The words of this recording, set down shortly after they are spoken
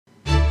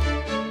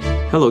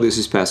Hello, this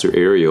is Pastor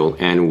Ariel,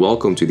 and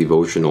welcome to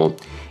Devotional.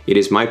 It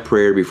is my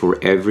prayer before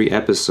every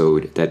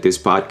episode that this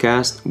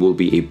podcast will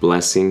be a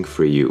blessing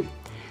for you.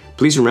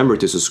 Please remember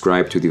to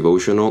subscribe to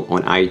Devotional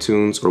on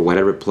iTunes or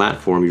whatever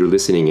platform you're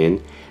listening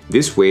in.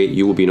 This way,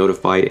 you will be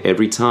notified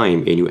every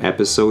time a new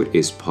episode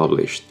is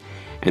published.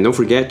 And don't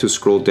forget to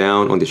scroll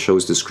down on the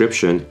show's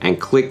description and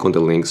click on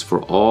the links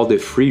for all the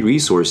free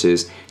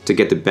resources to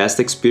get the best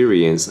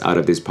experience out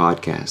of this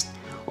podcast.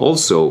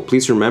 Also,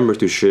 please remember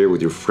to share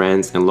with your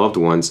friends and loved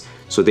ones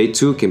so they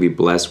too can be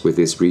blessed with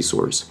this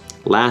resource.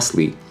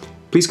 Lastly,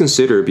 please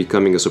consider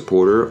becoming a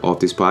supporter of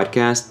this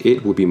podcast.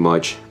 It would be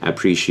much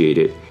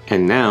appreciated.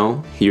 And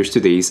now, here's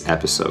today's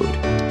episode.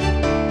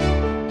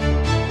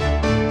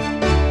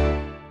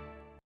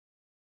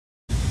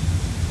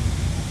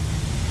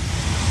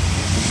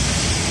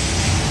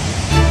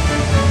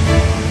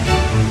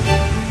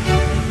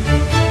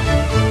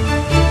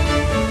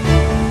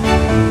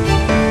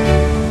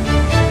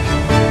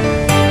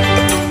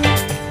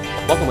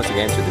 Welcome once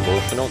again to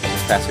Devotional. This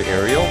is Pastor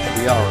Ariel.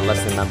 We are on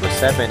lesson number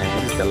 7,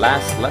 and this is the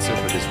last lesson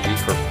for this week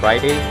for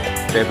Friday,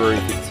 February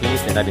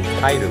 15th, and I've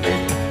entitled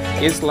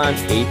it, Islam,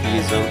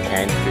 Atheism,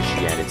 and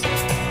Christianity.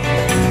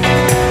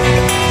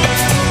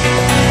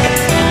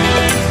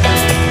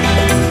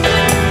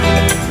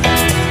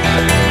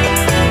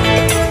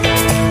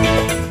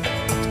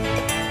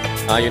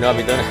 I've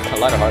been doing a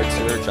lot of hard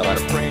search, a lot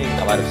of praying,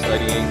 a lot of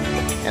studying,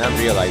 and I'm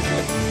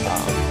realizing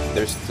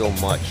there's still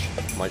much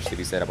to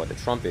be said about the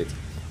trumpet.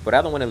 But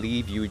I don't want to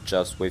leave you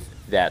just with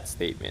that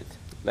statement.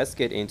 Let's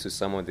get into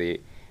some of the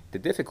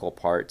difficult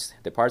parts,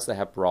 the parts that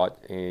have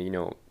brought,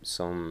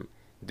 some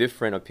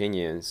different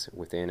opinions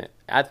within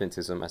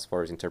Adventism as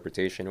far as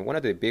interpretation. And one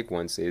of the big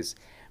ones is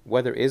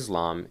whether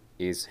Islam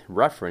is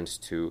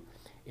referenced to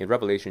in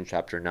Revelation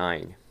chapter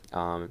 9.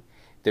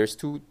 There's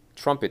two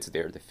trumpets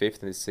there, the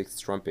fifth and the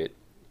sixth trumpet,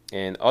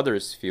 and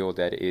others feel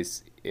that it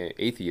is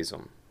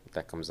atheism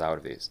that comes out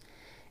of this.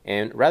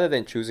 And rather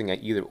than choosing an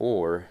either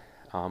or,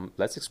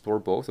 let's explore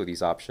both of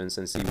these options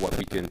and see what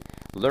we can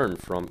learn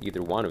from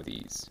either one of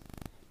these.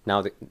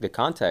 Now, the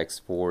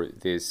context for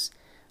this,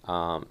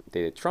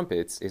 the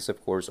trumpets, is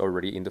of course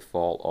already in the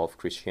fall of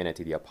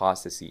Christianity, the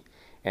apostasy,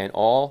 and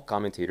all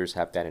commentators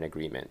have that in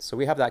agreement. So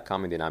we have that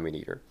common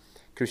denominator.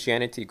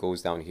 Christianity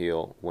goes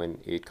downhill when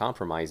it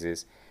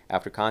compromises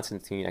after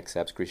Constantine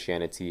accepts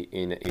Christianity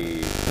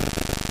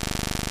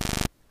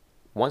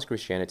Once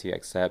Christianity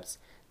accepts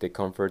the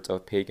comforts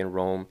of pagan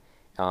Rome,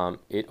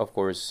 it of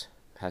course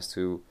has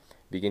to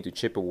begin to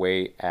chip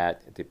away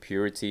at the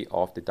purity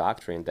of the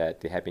doctrine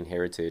that they have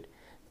inherited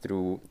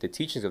through the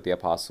teachings of the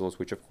apostles,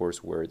 which of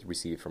course were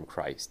received from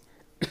Christ.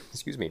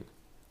 Excuse me.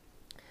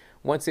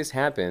 Once this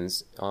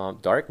happens,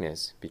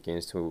 darkness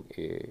begins to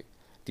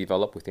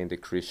develop within the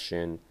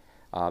Christian,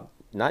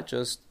 not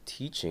just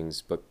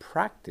teachings, but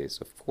practice,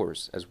 of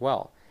course, as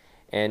well.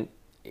 And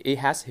it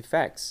has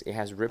effects, it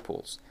has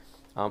ripples.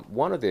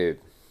 One of the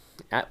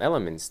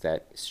elements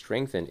that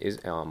strengthened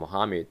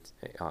Muhammad's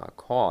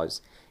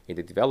cause in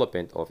the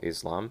development of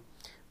Islam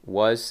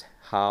was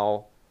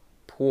how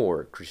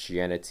poor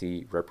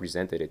Christianity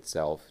represented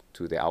itself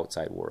to the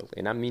outside world.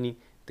 And I'm meaning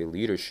the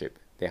leadership,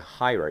 the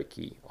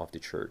hierarchy of the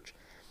church,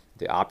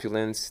 the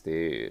opulence,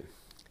 the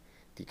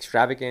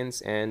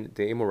extravagance, and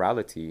the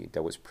immorality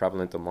that was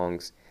prevalent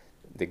amongst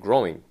the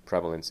growing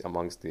prevalence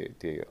amongst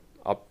the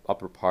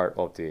upper part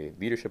of the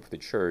leadership of the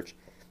church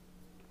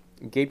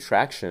gave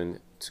traction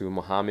to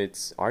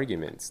Muhammad's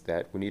arguments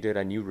that we needed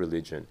a new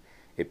religion,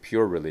 a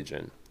pure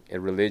religion, a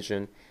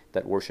religion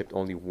that worshipped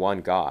only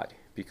one God.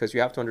 Because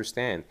you have to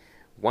understand,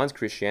 once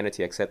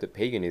Christianity accepted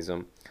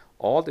paganism,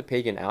 all the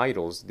pagan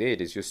idols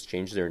did is just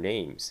change their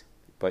names.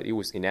 But it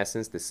was in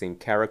essence the same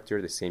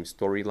character, the same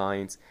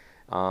storylines.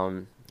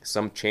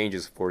 Some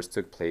changes, of course,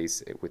 took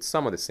place with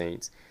some of the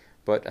saints.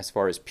 But as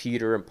far as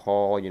Peter and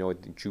Paul,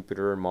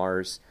 Jupiter and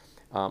Mars,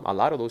 a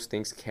lot of those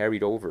things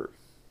carried over.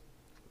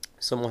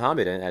 So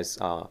Mohammedan, as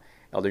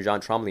Elder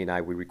John Trombley and I,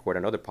 we record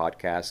another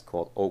podcast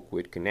called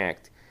Oakwood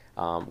Connect,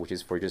 which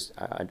is for just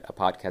a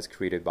podcast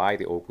created by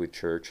the Oakwood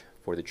Church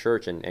for the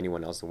church and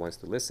anyone else that wants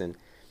to listen,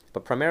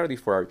 but primarily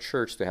for our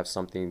church to have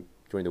something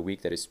during the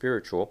week that is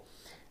spiritual.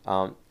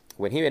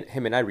 When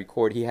him and I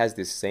record, he has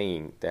this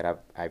saying that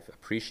I've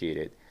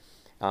appreciated.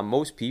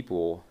 Most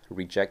people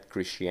reject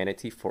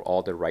Christianity for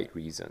all the right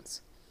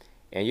reasons,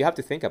 and you have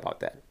to think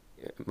about that.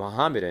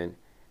 Muhammad and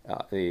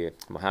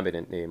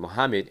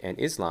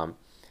Islam,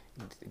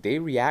 they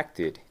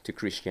reacted to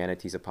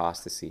Christianity's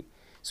apostasy.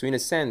 So in a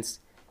sense,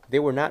 they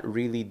were not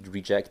really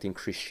rejecting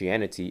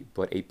Christianity,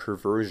 but a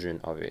perversion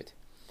of it.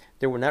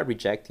 They were not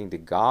rejecting the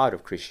God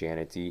of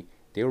Christianity.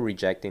 They were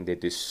rejecting the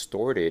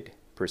distorted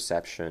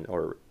perception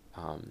or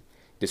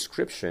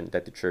description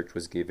that the church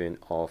was given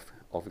of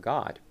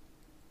God.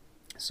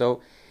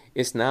 So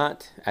it's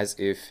not as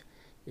if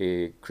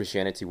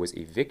Christianity was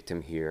a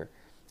victim here.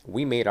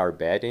 We made our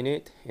bed in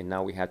it, and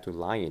now we had to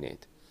lie in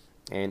it.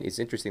 And it's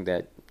interesting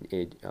that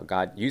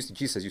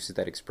Jesus uses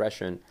that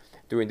expression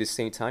during this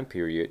same time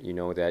period,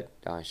 that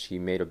she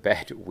made a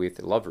bed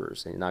with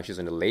lovers, and now she's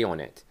going to lay on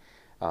it.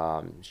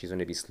 She's going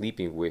to be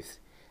sleeping with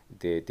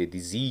the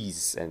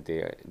disease and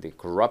the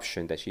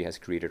corruption that she has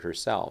created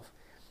herself.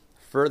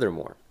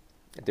 Furthermore,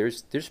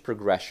 there's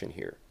progression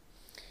here.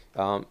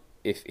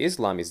 If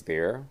Islam is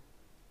there,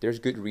 there's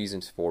good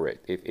reasons for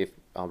it. If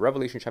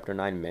Revelation chapter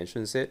 9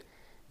 mentions it,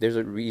 there's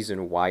a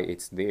reason why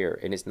it's there.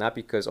 And it's not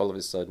because all of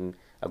a sudden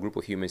a group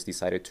of humans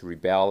decided to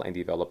rebel and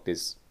develop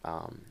this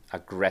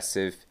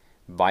aggressive,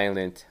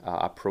 violent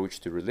approach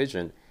to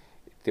religion.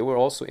 They were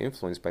also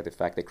influenced by the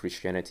fact that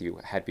Christianity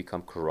had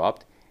become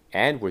corrupt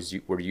and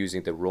were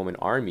using the Roman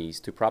armies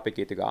to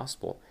propagate the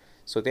gospel.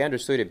 So they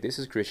understood if this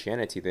is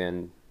Christianity,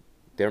 then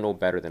they're no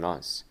better than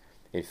us.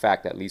 In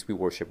fact, at least we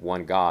worship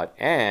one God,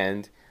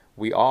 and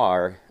we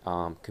are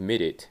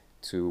committed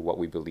to what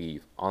we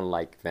believe,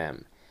 unlike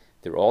them.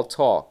 They're all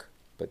talk,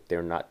 but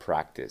they're not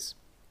practice.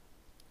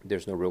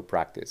 There's no real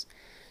practice.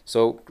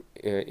 So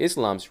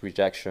Islam's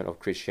rejection of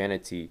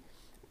Christianity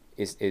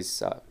is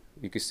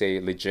you could say,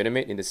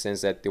 legitimate in the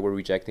sense that they were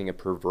rejecting a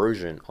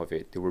perversion of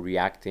it. They were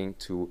reacting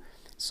to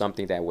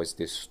something that was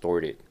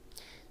distorted.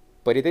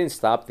 But it didn't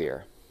stop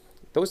there.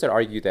 Those that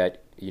argue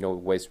that,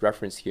 was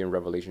referenced here in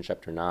Revelation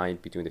chapter 9,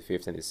 between the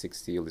fifth and the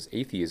sixth seal is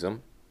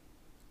atheism.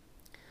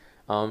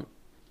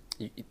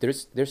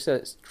 There's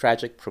a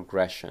tragic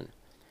progression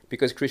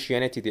because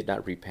Christianity did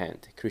not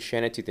repent.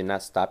 Christianity did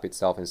not stop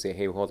itself and say,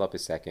 hey, hold up a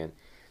second.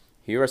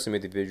 Here are some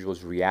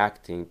individuals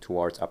reacting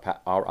towards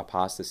our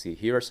apostasy.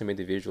 Here are some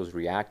individuals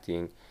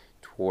reacting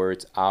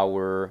towards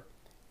our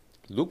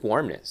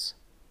lukewarmness,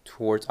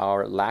 towards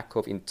our lack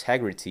of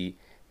integrity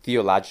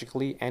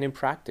theologically and in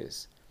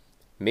practice.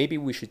 Maybe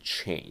we should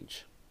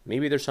change.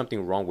 Maybe there's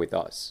something wrong with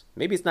us.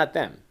 Maybe it's not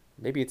them.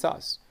 Maybe it's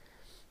us.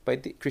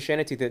 But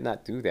Christianity did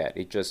not do that.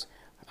 It just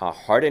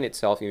hardened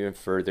itself even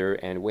further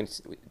and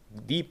went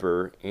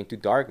deeper into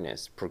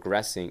darkness,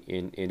 progressing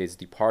in its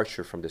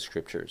departure from the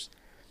scriptures.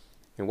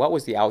 And what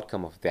was the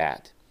outcome of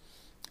that?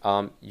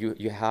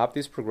 You have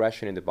this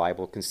progression in the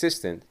Bible,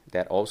 consistent,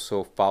 that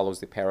also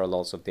follows the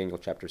parallels of Daniel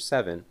chapter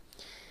 7,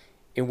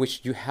 in which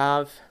you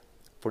have,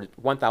 for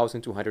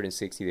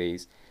 1,260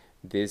 days,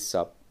 this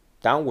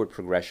downward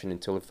progression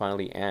until it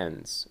finally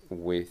ends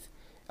with,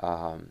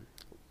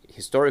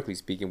 historically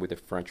speaking, with the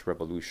French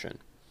Revolution.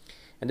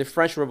 And the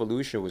French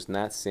Revolution was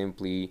not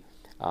simply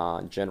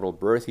General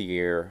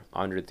Berthier,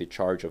 under the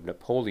charge of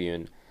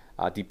Napoleon,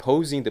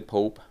 deposing the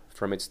Pope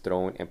from its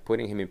throne and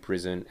putting him in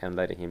prison and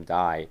letting him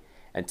die,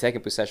 and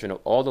taking possession of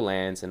all the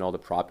lands and all the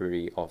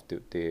property of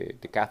the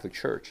Catholic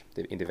Church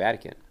in the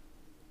Vatican.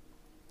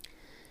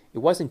 It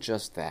wasn't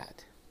just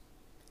that.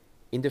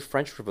 In the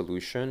French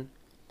Revolution,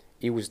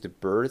 it was the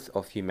birth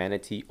of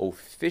humanity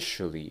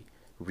officially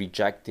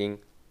rejecting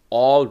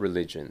all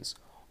religions,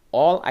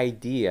 all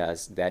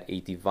ideas that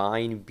a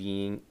divine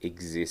being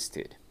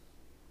existed.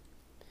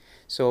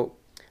 So,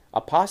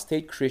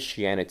 apostate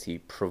Christianity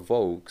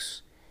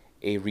provokes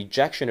a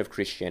rejection of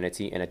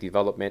Christianity and a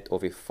development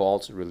of a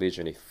false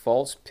religion, a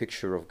false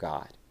picture of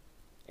God.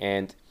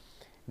 And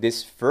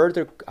this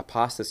further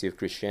apostasy of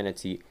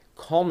Christianity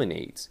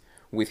culminates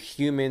with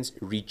humans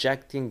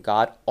rejecting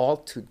God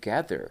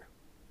altogether.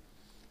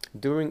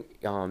 During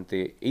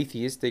the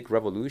atheistic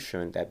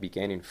revolution that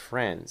began in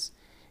France,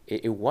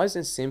 it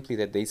wasn't simply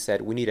that they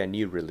said we need a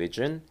new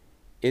religion,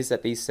 it's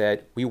that they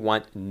said we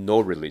want no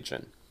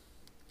religion.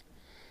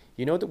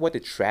 You know what the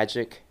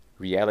tragic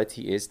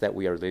reality is that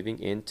we are living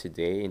in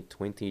today in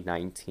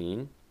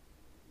 2019,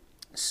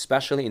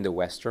 especially in the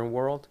Western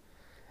world?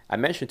 I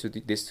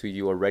mentioned this to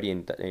you already,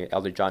 and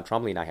Elder John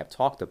Trombley and I have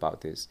talked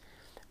about this.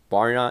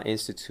 Barna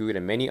Institute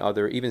and many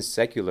other, even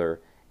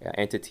secular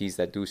entities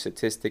that do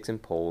statistics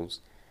and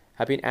polls,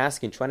 have been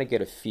trying to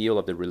get a feel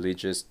of the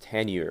religious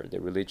tenure,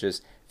 the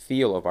religious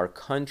feel of our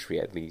country,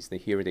 at least,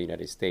 here in the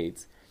United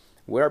States.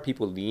 Where are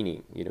people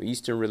leaning?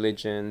 Eastern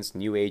religions,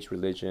 New Age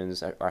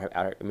religions,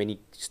 are many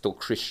still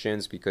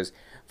Christians? Because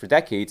for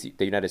decades,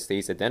 the United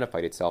States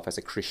identified itself as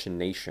a Christian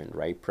nation,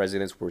 right?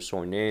 Presidents were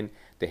sworn in,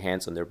 the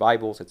hands on their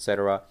Bibles,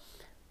 etc.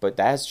 But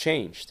that has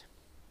changed.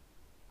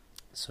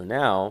 So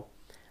now,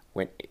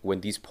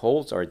 when these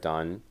polls are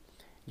done,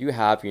 you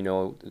have,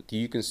 do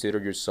you consider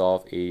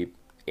yourself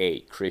a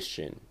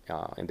Christian?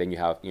 And then you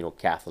have,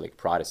 Catholic,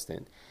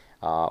 Protestant,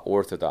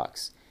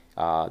 Orthodox.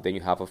 Then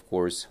you have, of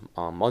course,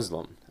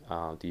 Muslim.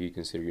 Do you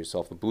consider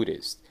yourself a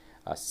Buddhist,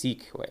 a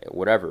Sikh,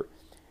 whatever?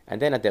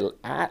 And then at the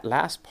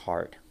last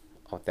part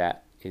of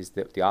that is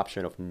the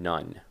option of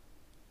none.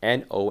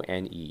 None.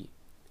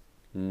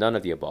 None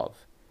of the above.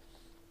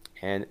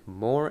 And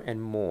more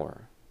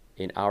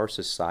in our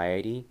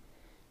society,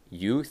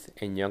 youth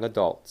and young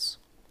adults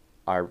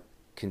are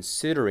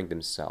considering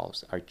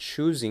themselves, are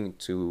choosing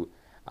to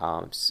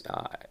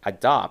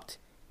adopt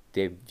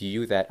the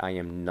view that I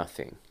am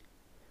nothing.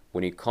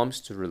 When it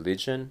comes to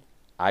religion,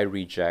 I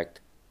reject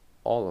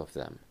all of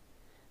them.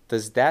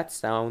 Does that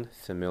sound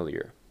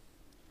familiar?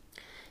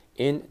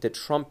 In the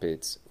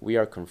trumpets, we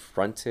are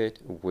confronted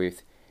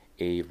with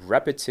a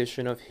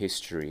repetition of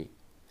history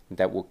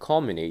that will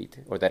culminate,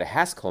 or that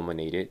has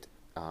culminated,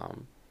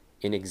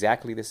 in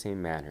exactly the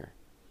same manner.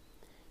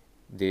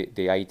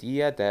 The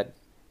idea that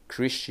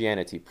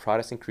Christianity,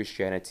 Protestant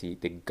Christianity,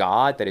 the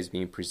God that is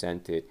being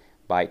presented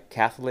by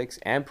Catholics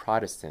and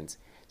Protestants,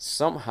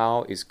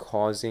 somehow is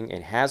causing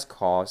and has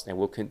caused and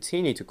will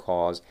continue to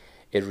cause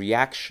a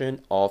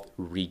reaction of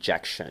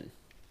rejection.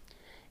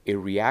 A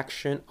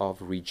reaction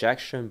of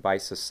rejection by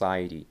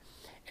society.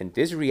 And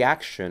this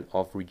reaction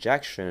of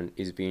rejection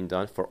is being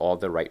done for all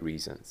the right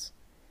reasons.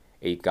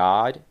 A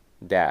God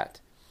that,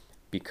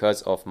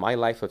 because of my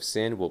life of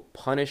sin, will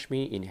punish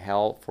me in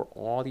hell for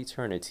all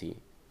eternity.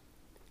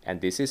 And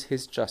this is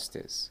his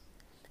justice.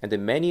 And the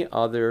many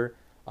other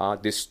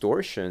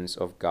distortions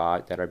of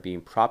God that are being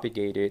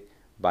propagated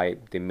by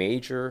the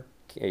major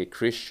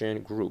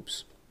Christian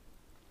groups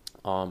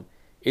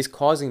is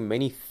causing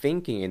many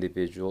thinking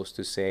individuals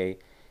to say,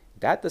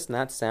 that does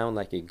not sound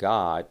like a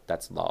God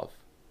that's love.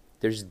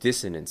 There's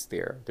dissonance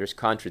there. There's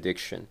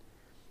contradiction.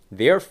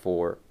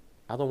 Therefore,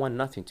 I don't want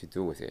nothing to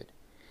do with it.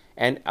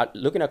 And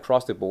looking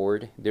across the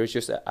board, there's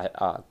just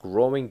a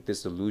growing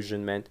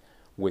disillusionment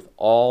with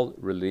all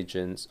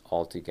religions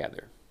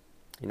altogether.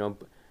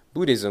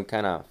 Buddhism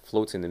kind of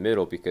floats in the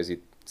middle because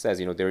it says,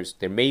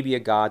 there may be a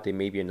God, there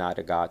may be not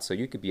a God. So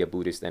you could be a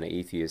Buddhist and an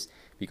atheist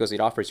because it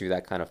offers you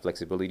that kind of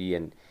flexibility,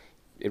 and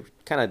it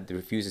kind of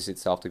refuses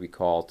itself to be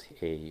called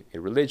a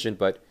religion,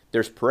 but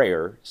there's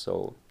prayer,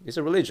 so it's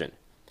a religion.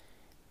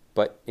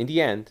 But in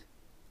the end,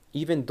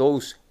 even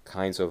those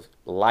kinds of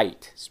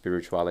light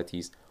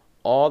spiritualities,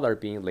 all are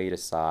being laid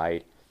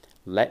aside.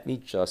 Let me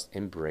just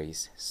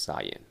embrace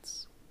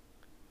science,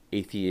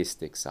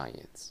 atheistic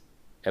science,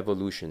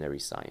 evolutionary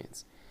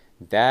science.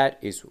 That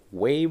is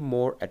way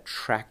more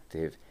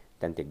attractive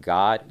than the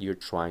God you're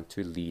trying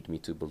to lead me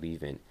to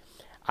believe in.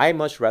 I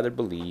much rather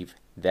believe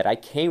that I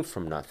came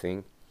from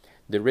nothing.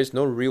 There is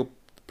no real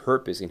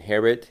purpose,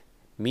 inherent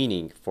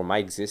meaning for my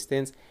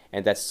existence,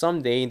 and that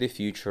someday in the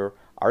future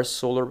our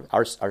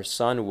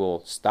sun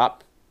will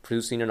stop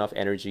producing enough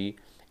energy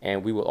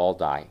and we will all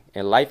die.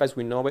 And life as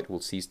we know it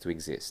will cease to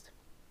exist.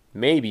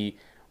 Maybe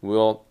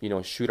we'll,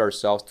 shoot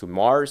ourselves to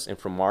Mars, and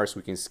from Mars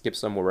we can skip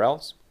somewhere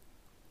else.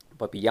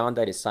 But beyond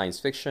that is science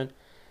fiction.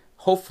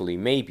 Hopefully,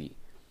 maybe.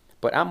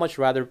 But I much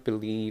rather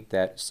believe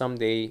that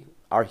someday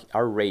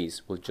our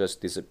race will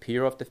just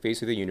disappear off the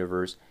face of the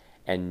universe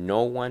and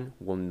no one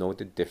will know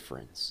the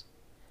difference.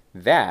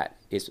 That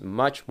is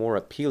much more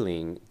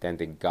appealing than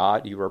the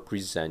God you are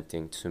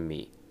presenting to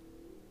me.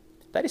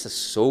 That is a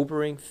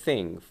sobering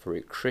thing for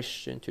a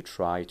Christian to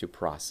try to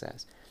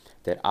process.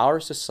 That our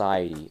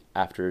society,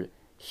 after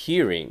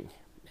hearing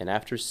and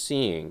after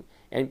seeing,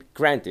 and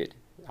granted,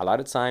 a lot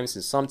of times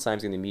and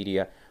sometimes in the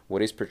media,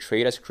 what is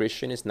portrayed as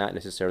Christian is not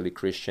necessarily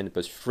Christian,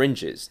 but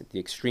fringes, the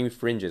extreme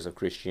fringes of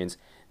Christians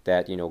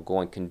that, go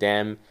and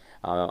condemn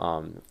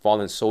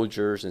fallen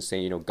soldiers and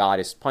say, God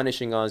is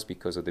punishing us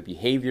because of the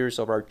behaviors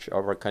of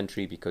our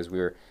country, because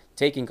we're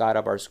taking God out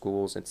of our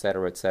schools,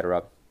 etc.,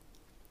 etc.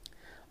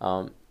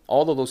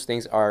 All of those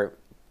things are,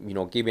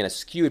 giving a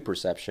skewed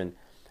perception,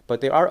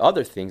 but there are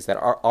other things that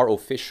are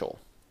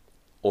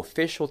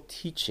official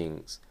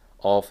teachings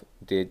of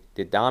the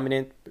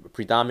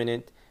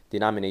predominant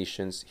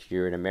denominations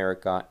here in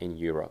America and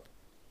Europe.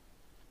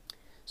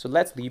 So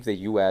let's leave the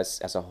U.S.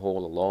 as a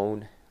whole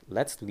alone.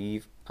 Let's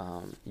leave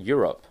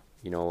Europe,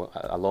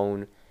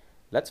 alone.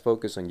 Let's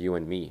focus on you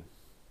and me.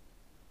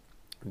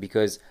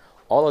 Because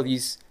all of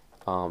these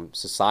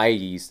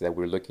societies that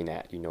we're looking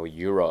at,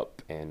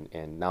 Europe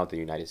and now the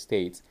United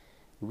States,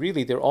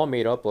 really they're all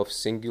made up of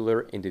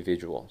singular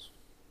individuals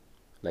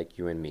like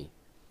you and me.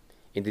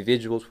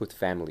 Individuals with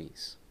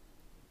families.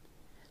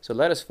 So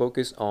let us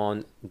focus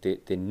on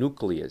the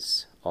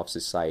nucleus of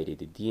society,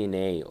 the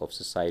DNA of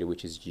society,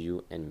 which is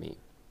you and me.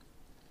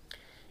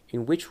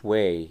 In which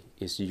way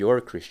is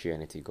your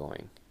Christianity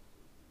going?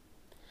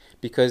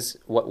 Because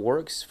what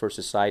works for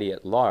society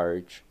at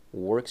large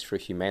works for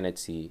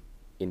humanity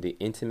in the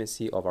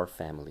intimacy of our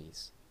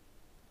families.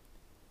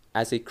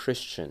 As a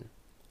Christian,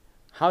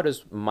 how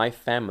does my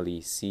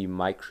family see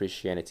my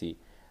Christianity?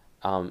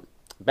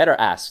 Better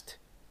asked,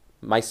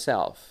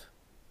 myself.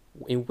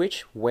 In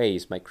which way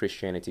is my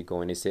Christianity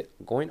going? Is it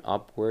going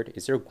upward?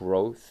 Is there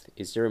growth?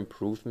 Is there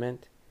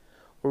improvement?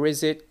 Or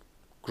is it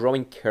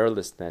growing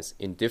carelessness,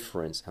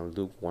 indifference, and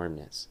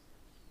lukewarmness?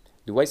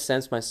 Do I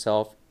sense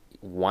myself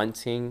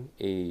wanting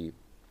a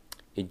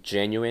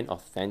genuine,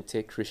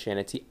 authentic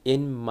Christianity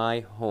in my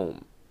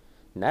home?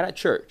 Not at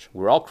church.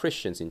 We're all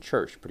Christians in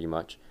church, pretty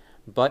much.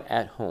 But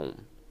at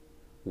home.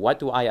 What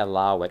do I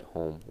allow at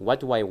home?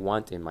 What do I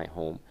want in my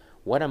home?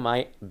 What am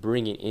I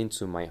bringing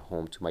into my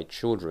home, to my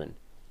children?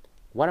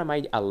 What am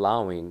I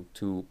allowing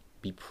to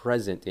be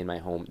present in my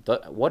home?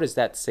 What does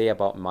that say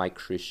about my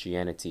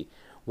Christianity?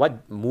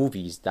 What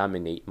movies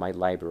dominate my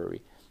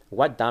library?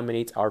 What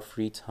dominates our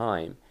free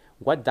time?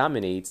 What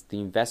dominates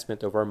the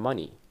investment of our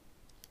money?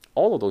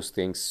 All of those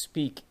things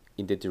speak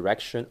in the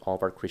direction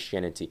of our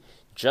Christianity.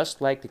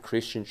 Just like the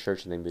Christian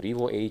church in the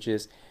medieval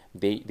ages,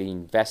 they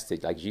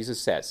invested, like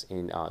Jesus says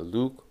in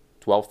Luke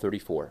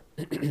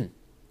 12:34.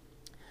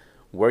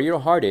 Where your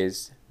heart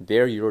is,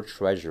 there your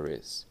treasure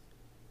is.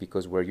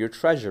 Because where your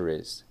treasure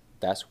is,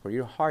 that's where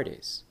your heart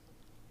is.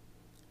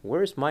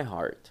 Where is my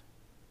heart?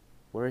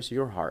 Where is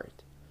your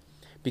heart?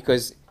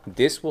 Because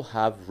this will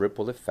have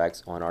ripple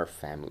effects on our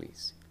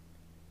families.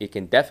 It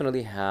can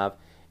definitely have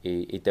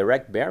a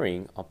direct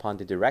bearing upon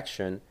the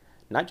direction,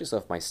 not just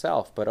of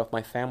myself, but of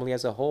my family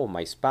as a whole,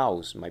 my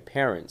spouse, my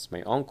parents,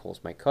 my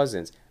uncles, my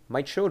cousins,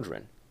 my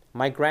children,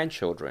 my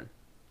grandchildren.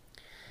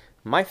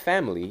 My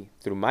family,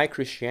 through my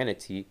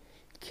Christianity,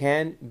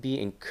 can be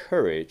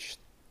encouraged,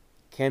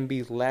 can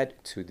be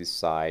led to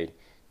decide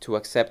to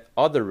accept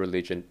other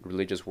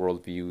religious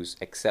worldviews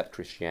except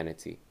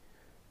Christianity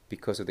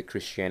because of the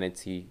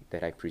Christianity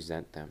that I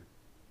present them.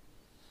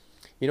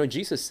 You know,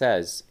 Jesus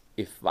says,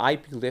 if I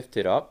be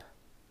lifted up,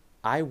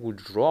 I will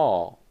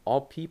draw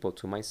all people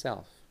to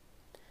myself.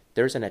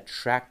 There's an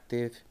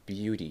attractive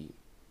beauty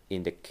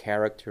in the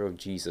character of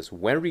Jesus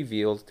when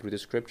revealed through the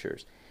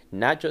scriptures,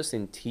 not just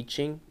in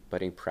teaching,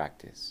 but in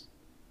practice.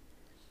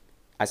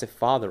 As a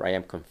father, I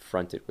am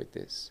confronted with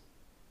this.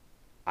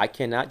 I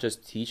cannot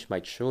just teach my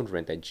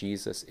children that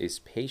Jesus is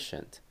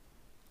patient.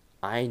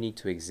 I need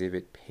to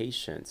exhibit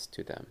patience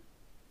to them.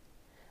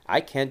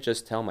 I can't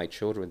just tell my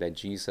children that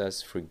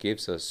Jesus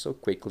forgives us so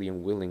quickly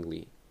and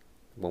willingly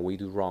when we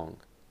do wrong.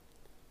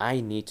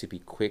 I need to be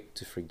quick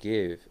to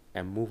forgive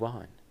and move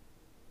on.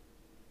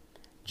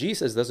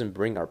 Jesus doesn't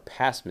bring our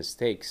past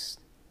mistakes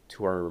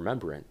to our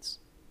remembrance.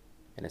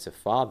 And as a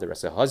father,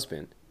 as a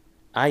husband,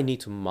 I need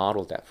to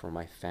model that for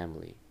my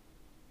family.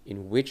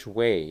 In which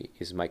way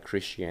is my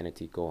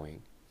Christianity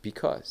going?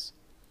 Because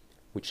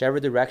whichever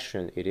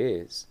direction it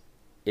is,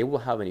 it will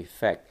have an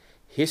effect.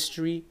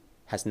 History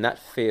has not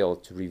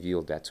failed to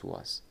reveal that to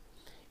us.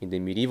 In the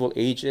medieval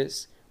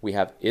ages, we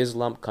have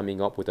Islam coming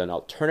up with an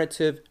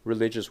alternative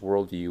religious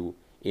worldview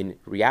in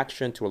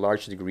reaction to a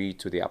large degree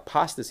to the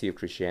apostasy of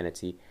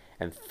Christianity.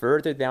 And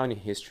further down in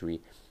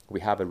history,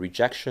 we have a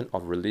rejection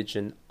of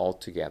religion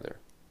altogether.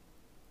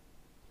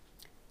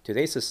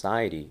 Today's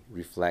society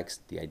reflects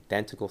the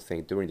identical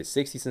thing. During the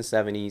 60s and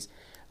 70s,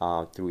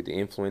 through the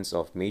influence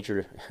of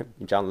major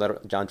John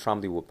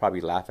Trombley will probably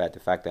laugh at the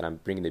fact that I'm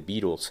bringing the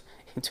Beatles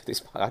into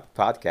this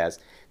podcast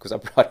because I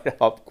brought it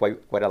up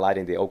quite a lot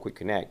in the Oakwood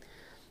Connect.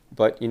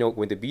 But you know,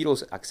 when the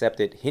Beatles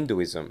accepted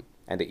Hinduism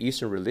and the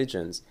Eastern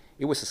religions,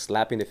 it was a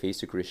slap in the face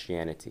to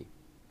Christianity.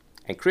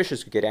 And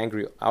Christians could get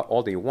angry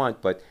all they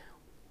want, but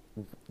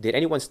did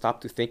anyone stop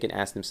to think and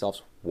ask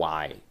themselves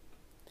why?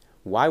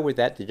 Why were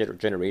that the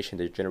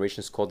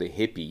generations called the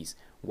hippies,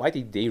 why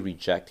did they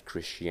reject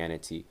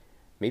Christianity?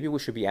 Maybe we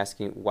should be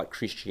asking, what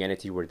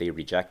Christianity were they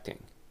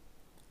rejecting?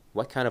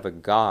 What kind of a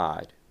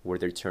God were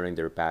they turning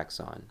their backs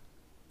on?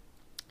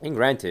 And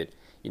granted,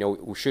 you know,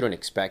 we shouldn't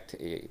expect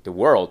the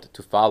world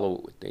to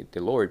follow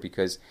the Lord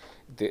because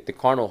the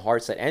carnal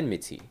heart's at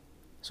enmity.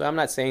 So I'm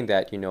not saying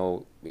that, you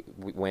know,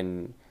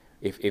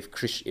 if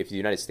the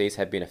United States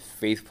had been a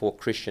faithful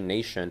Christian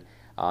nation,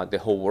 the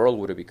whole world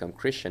would have become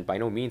Christian. By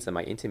no means am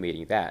I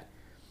intimating that.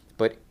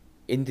 But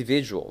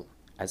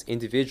as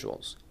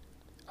individuals,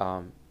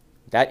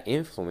 that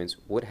influence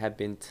would have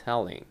been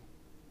telling,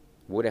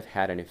 would have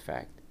had an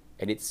effect.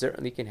 And it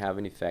certainly can have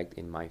an effect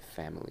in my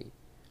family.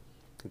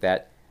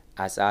 That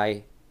as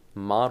I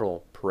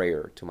model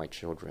prayer to my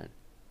children,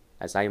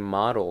 as I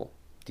model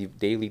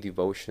daily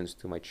devotions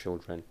to my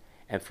children,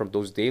 and from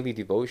those daily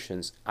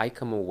devotions, I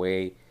come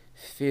away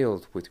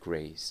filled with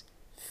grace,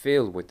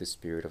 filled with the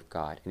Spirit of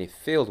God. And if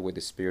filled with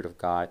the Spirit of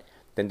God,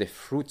 then the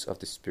fruits of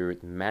the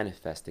Spirit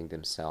manifesting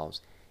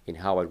themselves in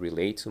how I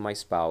relate to my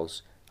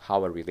spouse,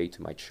 how I relate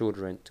to my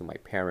children, to my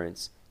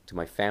parents, to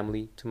my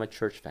family, to my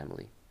church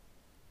family.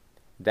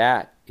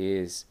 That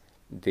is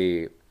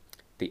the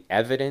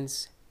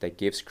evidence that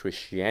gives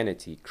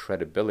Christianity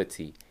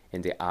credibility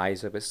in the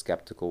eyes of a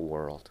skeptical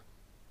world.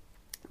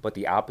 But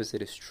the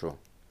opposite is true.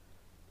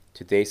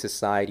 Today's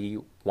society,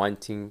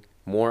 wanting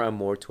more and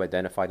more to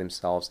identify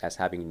themselves as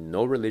having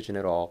no religion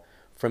at all,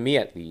 for me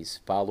at least,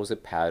 follows a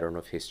pattern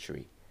of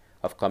history,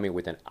 of coming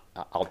with an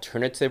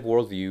alternative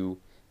worldview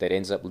that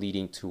ends up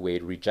leading to a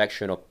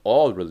rejection of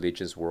all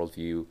religious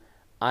worldview.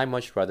 I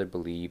much rather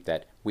believe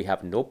that we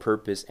have no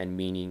purpose and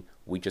meaning,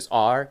 we just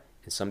are,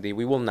 and someday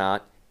we will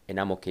not, and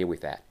I'm okay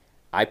with that.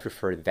 I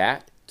prefer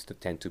that to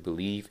tend to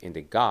believe in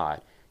the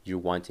God you're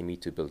wanting me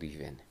to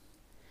believe in.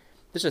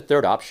 There's a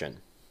third option,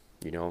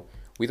 you know.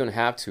 We don't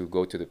have to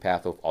go to the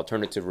path of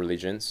alternative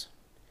religions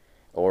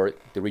or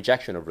the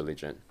rejection of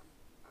religion.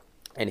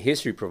 And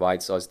history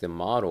provides us the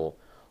model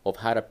of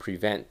how to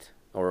prevent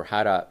or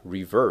how to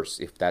reverse,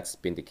 if that's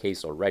been the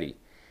case already.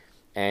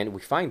 And we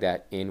find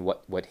that in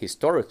what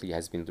historically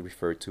has been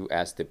referred to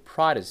as the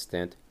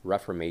Protestant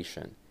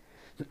Reformation.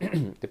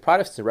 The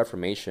Protestant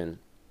Reformation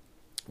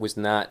was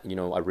not, you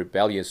know, a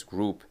rebellious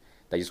group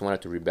that just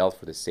wanted to rebel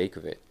for the sake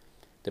of it.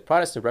 The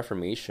Protestant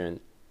Reformation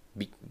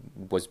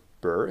was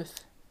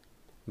birthed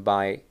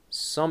by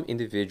some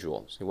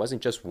individuals. It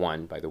wasn't just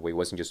one, by the way, it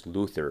wasn't just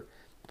Luther,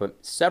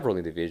 but several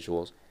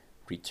individuals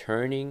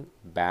returning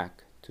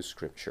back to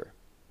Scripture,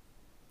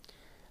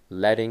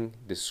 letting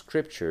the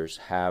Scriptures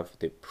have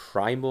the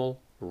primal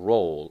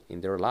role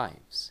in their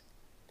lives,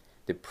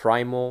 the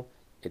primal,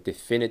 a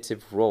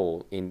definitive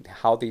role in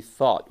how they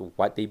thought,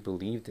 what they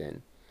believed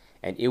in.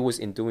 And it was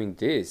in doing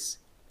this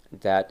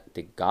that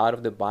the God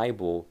of the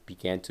Bible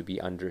began to be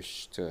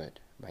understood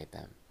by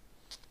them.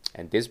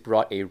 And this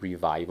brought a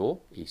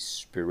revival, a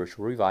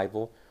spiritual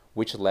revival,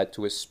 which led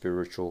to a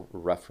spiritual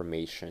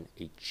reformation,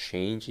 a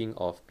changing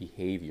of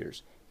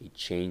behaviors, a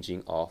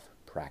changing of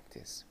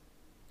practice.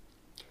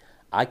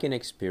 I can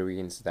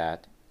experience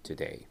that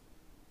today.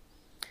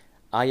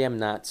 I am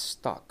not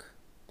stuck.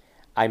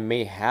 I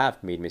may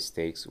have made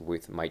mistakes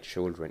with my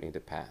children in the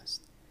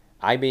past.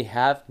 I may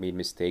have made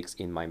mistakes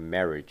in my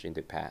marriage in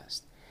the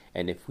past.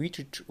 And if we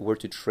were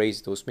to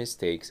trace those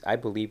mistakes, I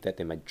believe that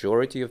the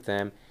majority of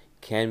them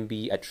can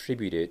be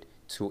attributed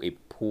to a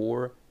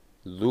poor,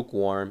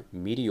 lukewarm,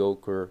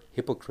 mediocre,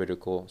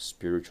 hypocritical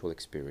spiritual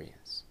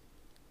experience.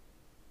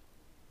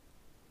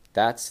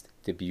 That's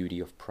the beauty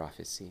of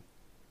prophecy.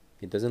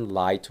 It doesn't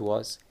lie to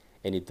us,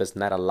 and it does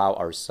not allow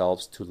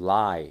ourselves to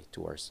lie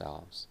to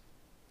ourselves.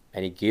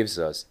 And it gives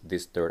us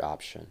this third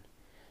option.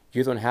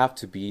 You don't have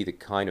to be the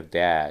kind of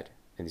dad,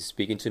 and he's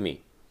speaking to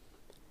me,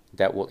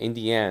 that will in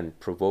the end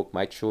provoke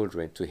my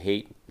children to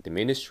hate the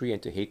ministry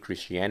and to hate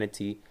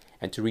Christianity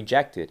and to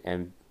reject it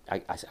and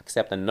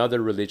accept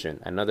another religion,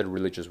 another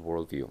religious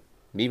worldview.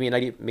 Maybe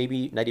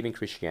not even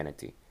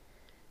Christianity.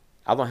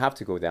 I don't have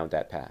to go down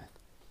that path.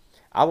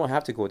 I don't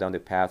have to go down the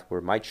path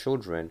where my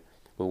children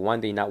will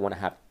one day not want to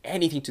have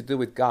anything to do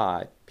with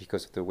God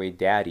because of the way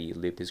daddy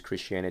lived his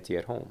Christianity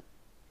at home.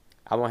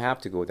 I don't have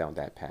to go down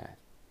that path.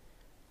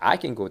 I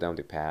can go down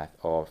the path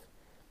of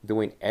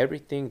doing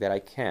everything that I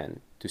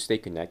can to stay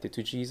connected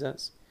to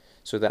Jesus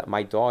so that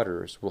my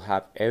daughters will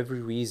have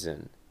every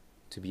reason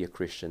to be a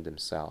Christian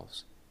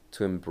themselves,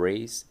 to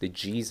embrace the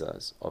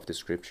Jesus of the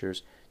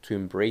Scriptures, to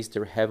embrace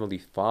their Heavenly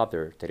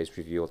Father that is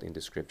revealed in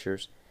the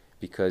Scriptures,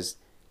 because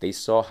they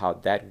saw how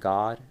that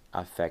God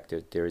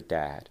affected their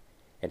dad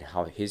and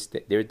how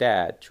their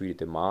dad treated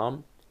the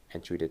mom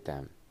and treated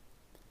them.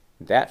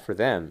 That for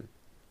them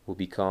will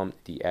become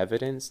the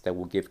evidence that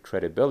will give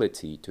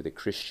credibility to the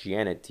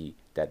Christianity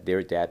that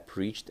their dad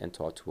preached and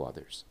taught to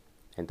others,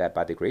 and that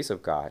by the grace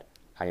of God,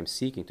 I am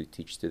seeking to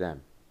teach to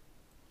them.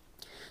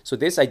 So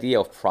this idea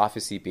of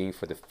prophecy being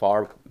for the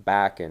far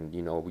back and,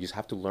 we just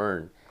have to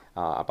learn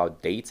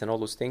about dates and all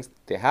those things,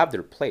 they have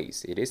their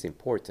place. It is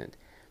important,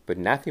 but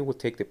nothing will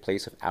take the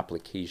place of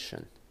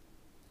application.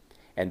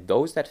 And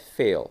those that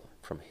fail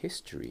from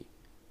history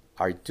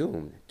are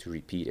doomed to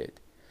repeat it.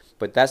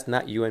 But that's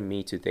not you and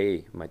me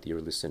today, my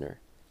dear listener.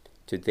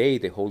 Today,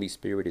 the Holy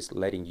Spirit is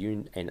letting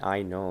you and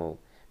I know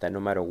that no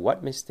matter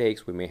what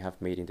mistakes we may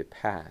have made in the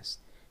past,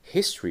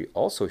 history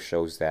also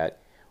shows that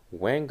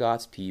when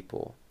God's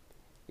people,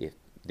 if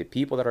the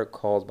people that are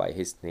called by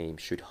His name,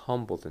 should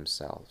humble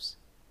themselves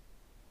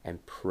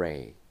and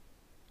pray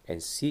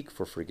and seek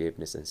for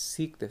forgiveness and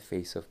seek the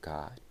face of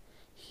God,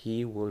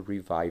 He will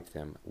revive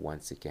them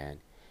once again.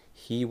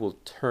 He will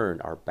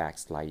turn our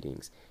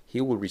backslidings. He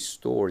will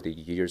restore the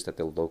years that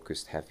the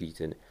locusts have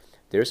eaten.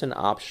 There's an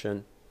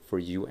option for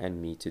you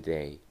and me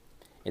today,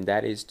 and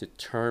that is to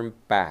turn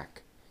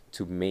back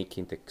to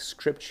making the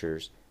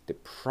Scriptures the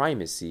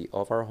primacy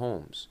of our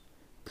homes.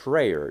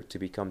 Prayer to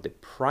become the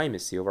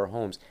primacy of our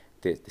homes,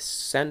 the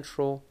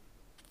central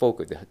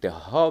focus, the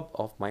hub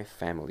of my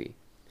family.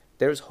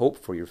 There is hope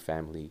for your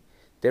family.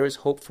 There is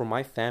hope for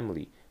my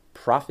family.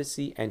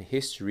 Prophecy and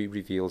history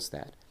reveals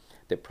that.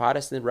 The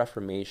Protestant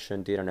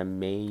Reformation did an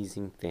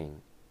amazing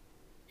thing.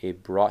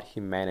 It brought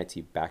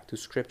humanity back to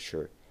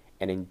Scripture,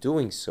 and in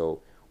doing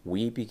so,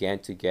 we began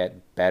to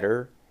get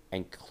better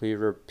and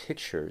clearer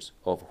pictures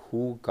of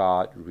who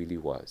God really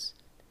was,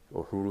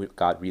 or who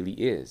God really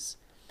is.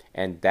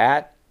 And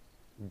that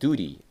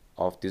duty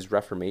of this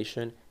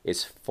Reformation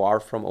is far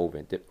from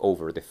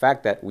over. The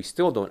fact that we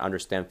still don't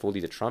understand fully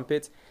the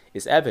trumpets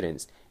is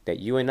evidence that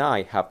you and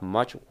I have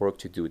much work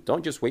to do.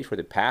 Don't just wait for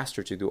the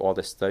pastor to do all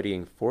the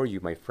studying for you,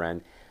 my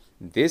friend.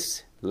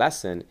 This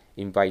lesson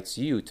invites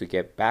you to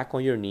get back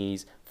on your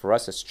knees, for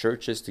us as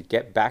churches to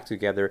get back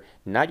together,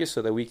 not just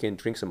so that we can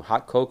drink some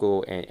hot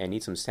cocoa and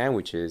eat some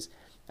sandwiches,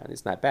 and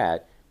it's not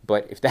bad,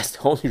 but if that's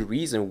the only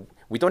reason,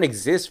 we don't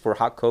exist for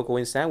hot cocoa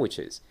and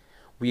sandwiches.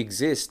 We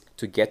exist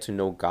to get to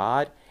know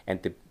God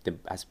and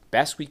as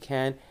best we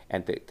can,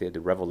 and the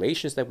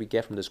revelations that we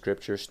get from the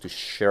Scriptures to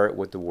share it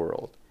with the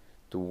world.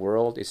 The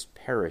world is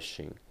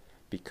perishing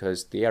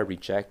because they are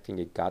rejecting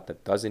a God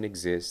that doesn't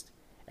exist,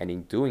 and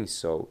in doing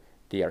so,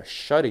 they are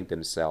shutting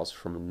themselves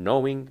from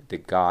knowing the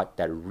God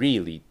that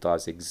really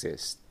does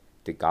exist,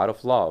 the God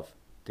of love,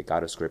 the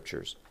God of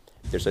Scriptures.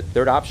 There's a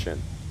third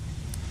option,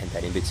 and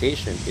that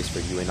invitation is for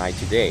you and I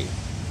today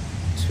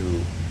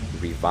to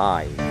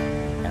revive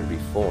and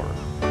reform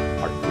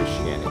our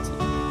Christianity.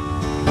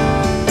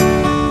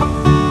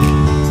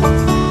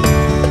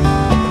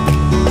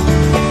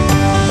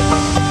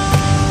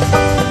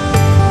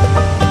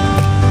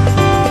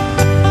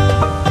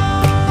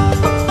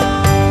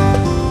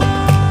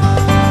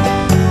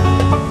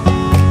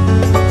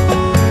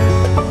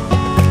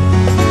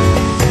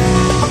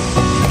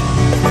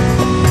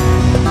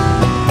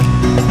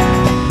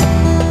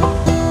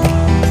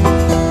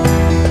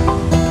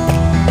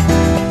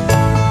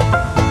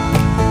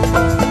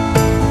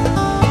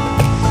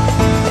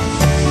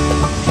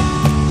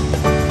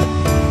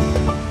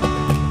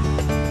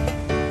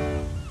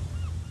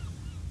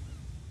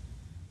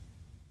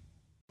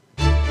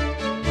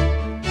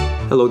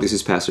 Hello, this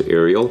is Pastor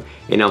Ariel,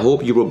 and I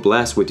hope you were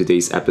blessed with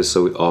today's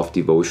episode of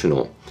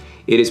Devotional.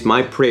 It is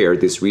my prayer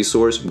this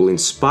resource will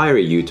inspire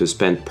you to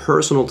spend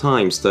personal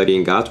time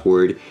studying God's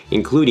Word,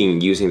 including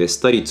using the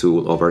study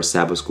tool of our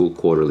Sabbath School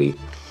Quarterly.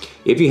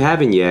 If you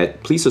haven't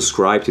yet, please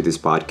subscribe to this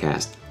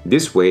podcast.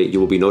 This way, you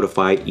will be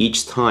notified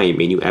each time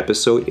a new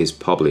episode is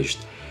published.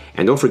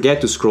 And don't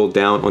forget to scroll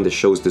down on the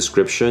show's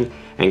description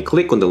and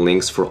click on the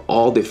links for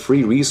all the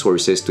free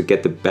resources to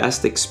get the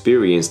best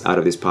experience out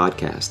of this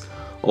podcast.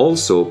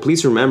 Also,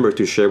 please remember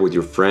to share with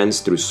your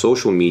friends through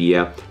social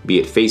media, be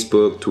it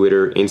Facebook,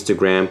 Twitter,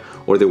 Instagram,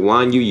 or the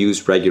one you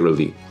use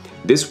regularly.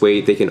 This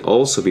way, they can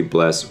also be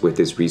blessed with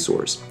this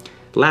resource.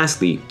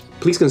 Lastly,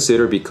 please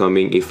consider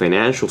becoming a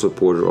financial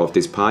supporter of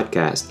this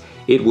podcast.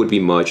 It would be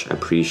much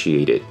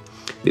appreciated.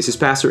 This is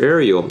Pastor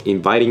Ariel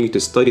inviting you to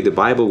study the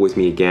Bible with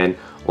me again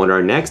on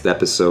our next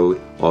episode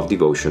of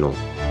Devotional.